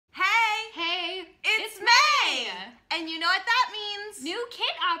And you know what that means? New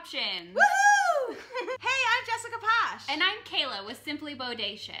kit options. Woohoo! Hey, I'm Jessica Posh. And I'm Kayla with Simply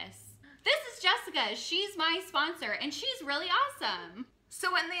Bodacious. This is Jessica. She's my sponsor, and she's really awesome.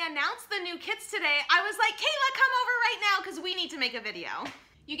 So when they announced the new kits today, I was like, Kayla, come over right now because we need to make a video.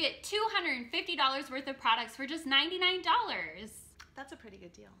 You get $250 worth of products for just $99. That's a pretty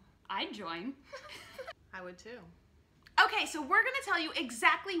good deal. I'd join. I would too. Okay, so we're gonna tell you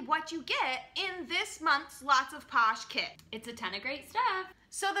exactly what you get in this month's Lots of Posh kit. It's a ton of great stuff.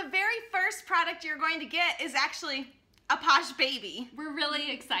 So the very first product you're going to get is actually a Posh baby. We're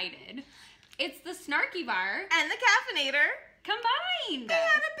really excited. It's the Snarky Bar. And the Caffeinator. Combined. They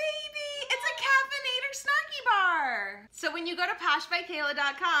had a baby. It's a Caffeinator Snarky Bar. So when you go to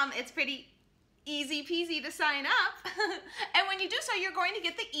poshbykayla.com, it's pretty easy peasy to sign up. And when you do so, you're going to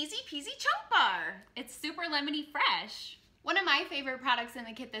get the easy peasy chunk bar. It's super lemony fresh. One of my favorite products in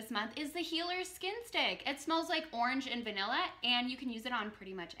the kit this month is the Healer Skin Stick. It smells like orange and vanilla, and you can use it on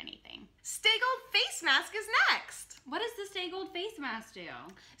pretty much anything. Stay Gold Face Mask is next. What does the Stay Gold Face Mask do?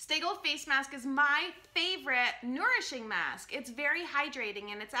 Stay Gold Face Mask is my favorite nourishing mask. It's very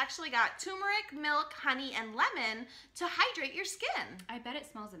hydrating, and it's actually got turmeric, milk, honey, and lemon to hydrate your skin. I bet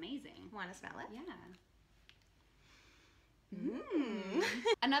it smells amazing. Want to smell it? Yeah. Mmm.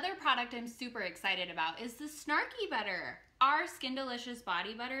 Another product I'm super excited about is the Snarky Butter. Our Skin Delicious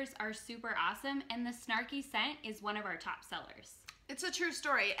body butters are super awesome, and the Snarky scent is one of our top sellers. It's a true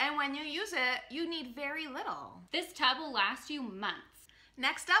story, and when you use it, you need very little. This tub will last you months.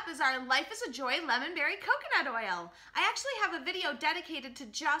 Next up is our Life is a Joy Lemon Berry Coconut Oil. I actually have a video dedicated to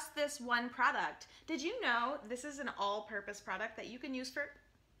just this one product. Did you know this is an all-purpose product that you can use for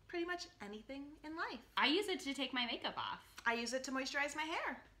pretty much anything in life? I use it to take my makeup off. I use it to moisturize my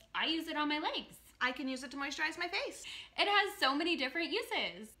hair. I use it on my legs. I can use it to moisturize my face. It has so many different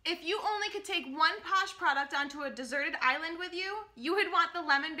uses. If you only could take one Posh product onto a deserted island with you, you would want the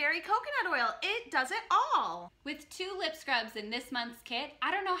Lemon Berry Coconut Oil. It does it all. With 2 lip scrubs in this month's kit, I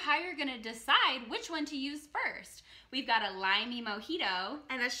don't know how you're gonna decide which one to use first. We've got a limey mojito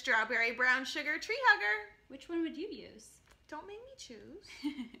and a strawberry brown sugar tree hugger. Which one would you use? Don't make me choose.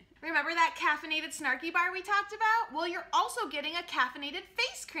 Remember that caffeinated Snarky Bar we talked about? Well, you're also getting a caffeinated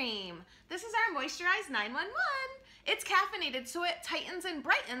face cream. This is our Moisturize 911. It's caffeinated, so it tightens and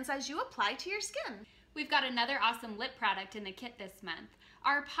brightens as you apply to your skin. We've got another awesome lip product in the kit this month.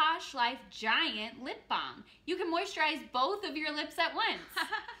 Our Posh Life Giant Lip Balm. You can moisturize both of your lips at once.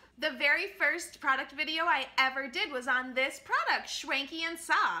 The very first product video I ever did was on this product, Schwanky and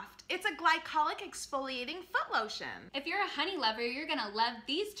Soft. It's a glycolic exfoliating foot lotion. If you're a honey lover, you're gonna love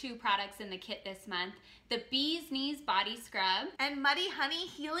these 2 products in the kit this month, the Bee's Knees Body Scrub and Muddy Honey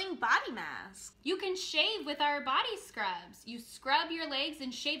Healing Body Mask. You can shave with our body scrubs. You scrub your legs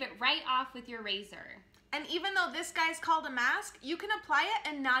and shave it right off with your razor. And even though this guy's called a mask, you can apply it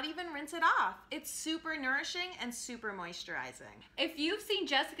and not even rinse it off. It's super nourishing and super moisturizing. If you've seen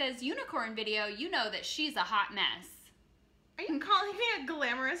Jessica's unicorn video, you know that she's a hot mess. Are you calling me a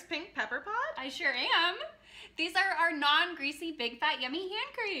glamorous pink pepper pot? I sure am. These are our non-greasy, big fat, yummy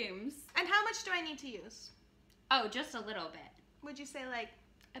hand creams. And how much do I need to use? Oh, just a little bit. Would you say like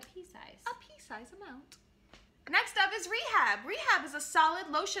a pea size? A pea size amount. Next up is Rehab. Rehab is a solid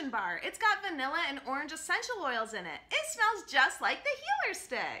lotion bar. It's got vanilla and orange essential oils in it. It smells just like the Healer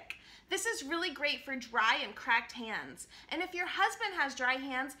Stick. This is really great for dry and cracked hands. And if your husband has dry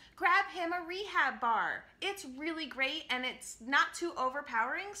hands, grab him a Rehab bar. It's really great and it's not too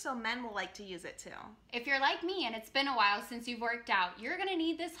overpowering, so men will like to use it too. If you're like me and it's been a while since you've worked out, you're gonna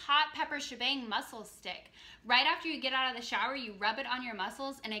need this hot pepper shebang muscle stick. Right after you get out of the shower, you rub it on your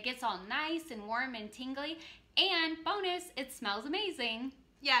muscles and it gets all nice and warm and tingly. And bonus, it smells amazing.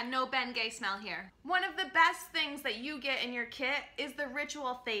 Yeah, no Bengay smell here. One of the best things that you get in your kit is the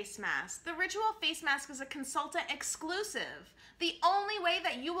Ritual Face Mask. The Ritual Face Mask is a consultant exclusive. The only way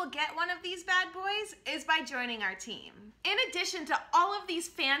that you will get one of these bad boys is by joining our team. In addition to all of these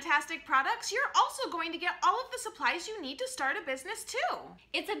fantastic products, you're also going to get all of the supplies you need to start a business too.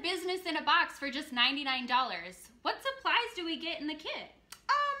 It's a business in a box for just $99. What supplies do we get in the kit?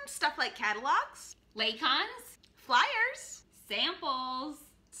 Stuff like catalogs, Laycons, flyers, samples,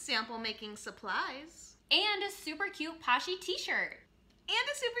 sample making supplies, and a super cute Poshy t-shirt. And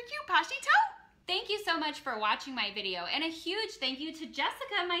a super cute Poshy tote. Thank you so much for watching my video, and a huge thank you to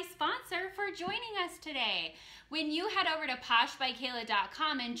Jessica, my sponsor, for joining us today. When you head over to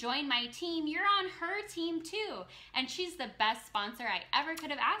poshbykayla.com and join my team, you're on her team too, and she's the best sponsor I ever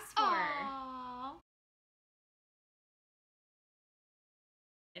could have asked for. Aww.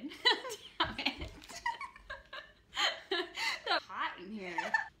 Damn it. So hot in here.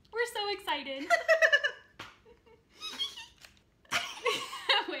 We're so excited.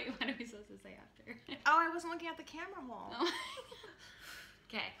 Oh, I wasn't looking at the camera hole. Oh.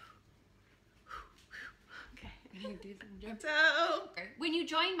 Okay. Okay. So, when you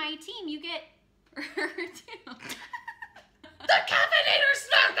join my team, you get the caffeinator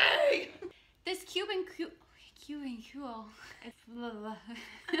smoothie! this Cuban cool. I'm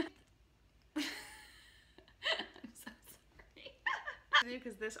so sorry.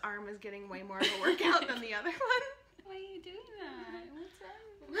 Because this arm is getting way more of a workout than the other one. Why are you doing that? What's wrong?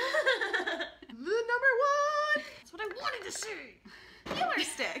 Number one! That's what I wanted to see! Healer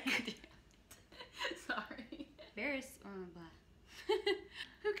stick! Sorry. Bears.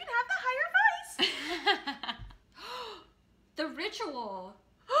 Who can have the higher voice? The ritual.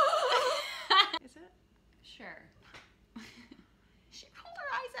 Is it? Sure. She rolled her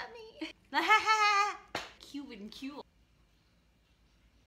eyes at me. Cuban cool.